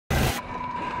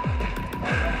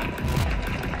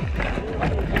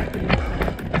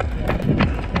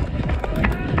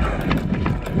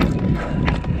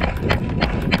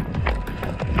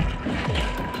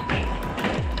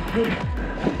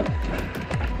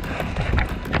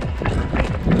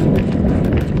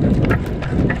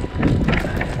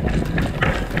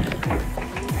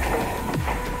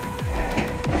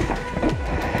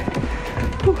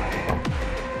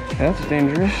that's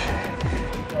dangerous.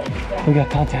 We got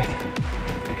contact.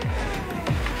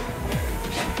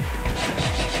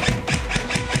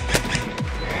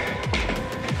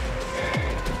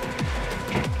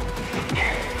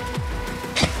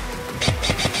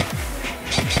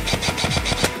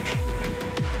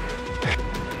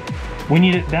 We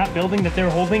need it. That building that they're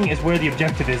holding is where the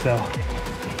objective is, though. I'm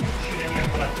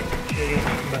about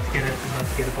to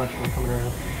get a bunch of them coming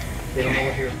around. They don't know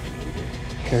we're here.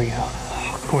 Here we go.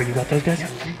 Oh, Corey, you got those guys? Yeah,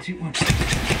 3, 2, 1.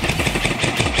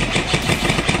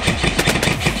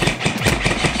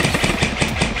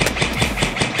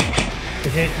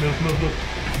 Good hit. Move, move, move.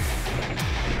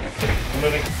 I'm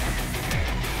moving.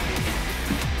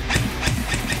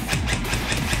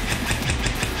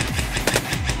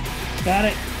 Got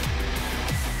it.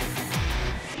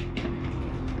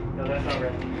 No, that's not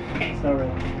red. It's not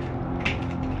red.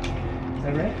 Is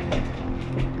that red?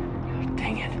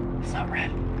 Dang it. It's not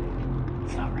red.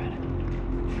 It's not red.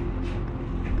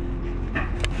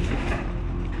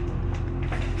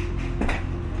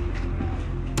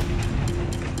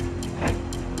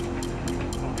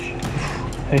 Oh, shit.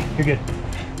 Hey, you're good.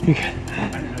 You're good.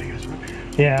 I didn't know you guys were up here.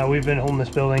 Yeah, we've been holding this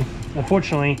building.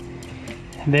 Unfortunately,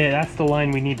 that's the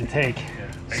line we need to take. Yeah,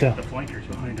 I So, got the flankers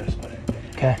behind us, but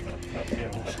okay. yeah,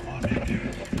 we'll squad back there.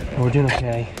 We're doing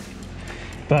okay.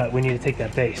 But we need to take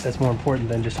that base. That's more important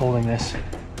than just holding this.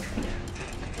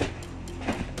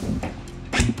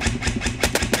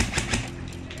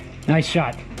 Nice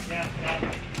shot. Yeah, yeah.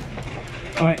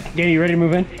 All right, Danny, you ready to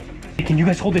move in? Hey, can you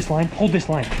guys hold this line? Hold this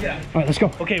line. Yeah. All right, let's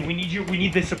go. Okay, we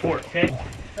need this support, okay?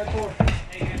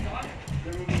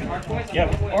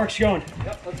 Yep, arc's going.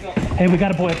 Yep, let's go. Hey, we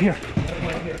got a boy up here. To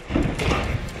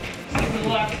the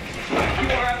left. You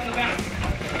are out in the back.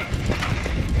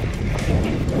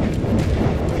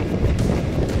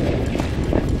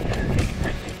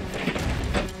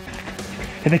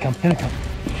 Here they come, here they come.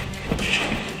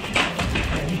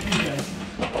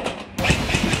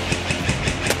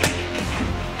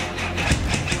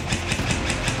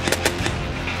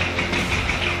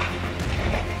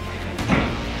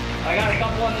 I got a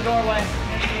couple on the doorway.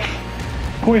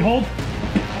 Corey, hold.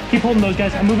 Keep holding those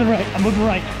guys. I'm moving right. I'm moving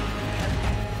right.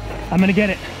 I'm gonna get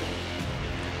it.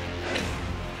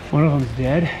 One of them's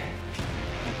dead.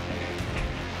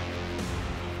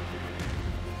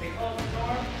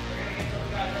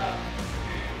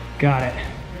 Got it.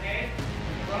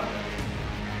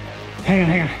 Hang on,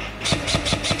 hang on.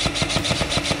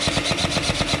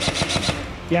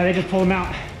 Yeah, they just pulled him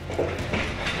out.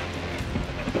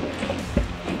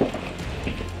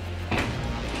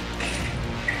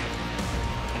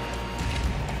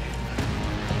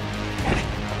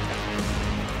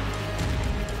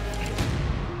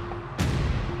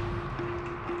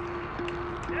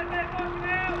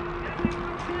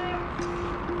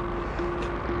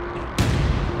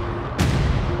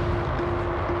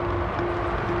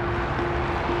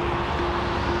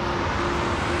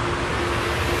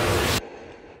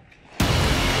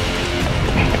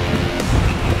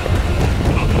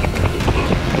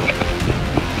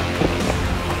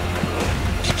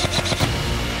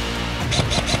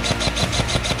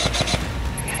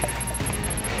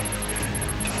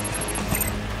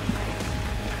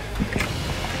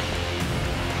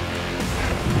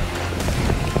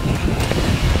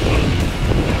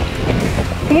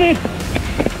 Coming in.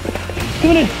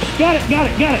 Coming in. Got it, got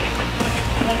it, got it.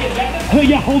 Oh,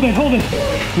 yeah, hold it, hold it.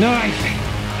 Nice.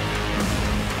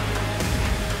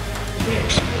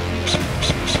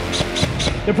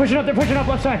 They're pushing up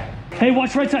left side. Hey,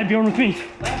 watch right side, Bjorn, with me.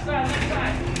 Left side, left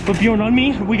side. But Bjorn, on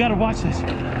me, we gotta watch this. You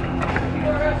are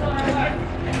rest on our side.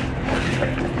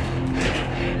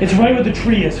 It's right where the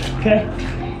tree is, okay?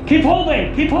 Keep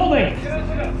holding, keep holding.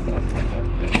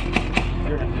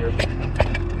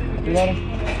 You got him?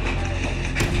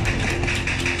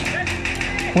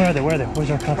 Where are they? Where are they?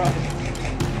 Where's our contact?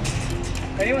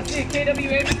 Anyone see a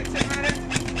KWA sitting right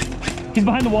there? He's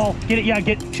behind the wall. Get it? Yeah,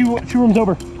 get two rooms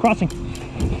over. Crossing.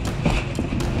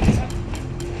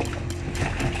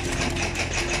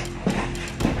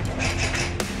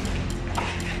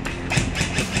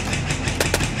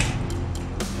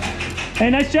 Hey,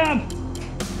 nice job.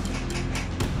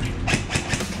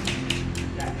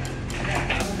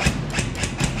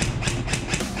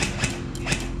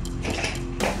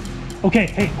 Okay,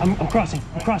 hey, I'm crossing.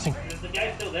 I'm crossing. The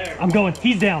guy's still there. I'm going.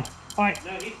 He's down. All right.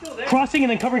 No, he's still there. Crossing and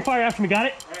then covering fire after me. Got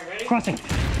it? All right, ready? Crossing.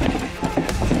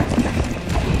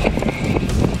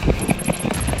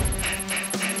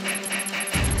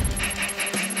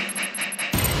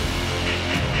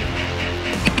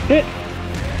 Hit.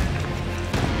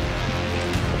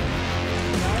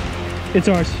 It's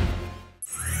ours.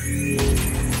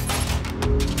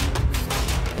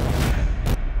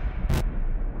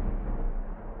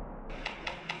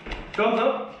 Thumbs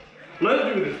up. Let's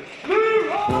do this.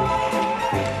 Move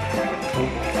on!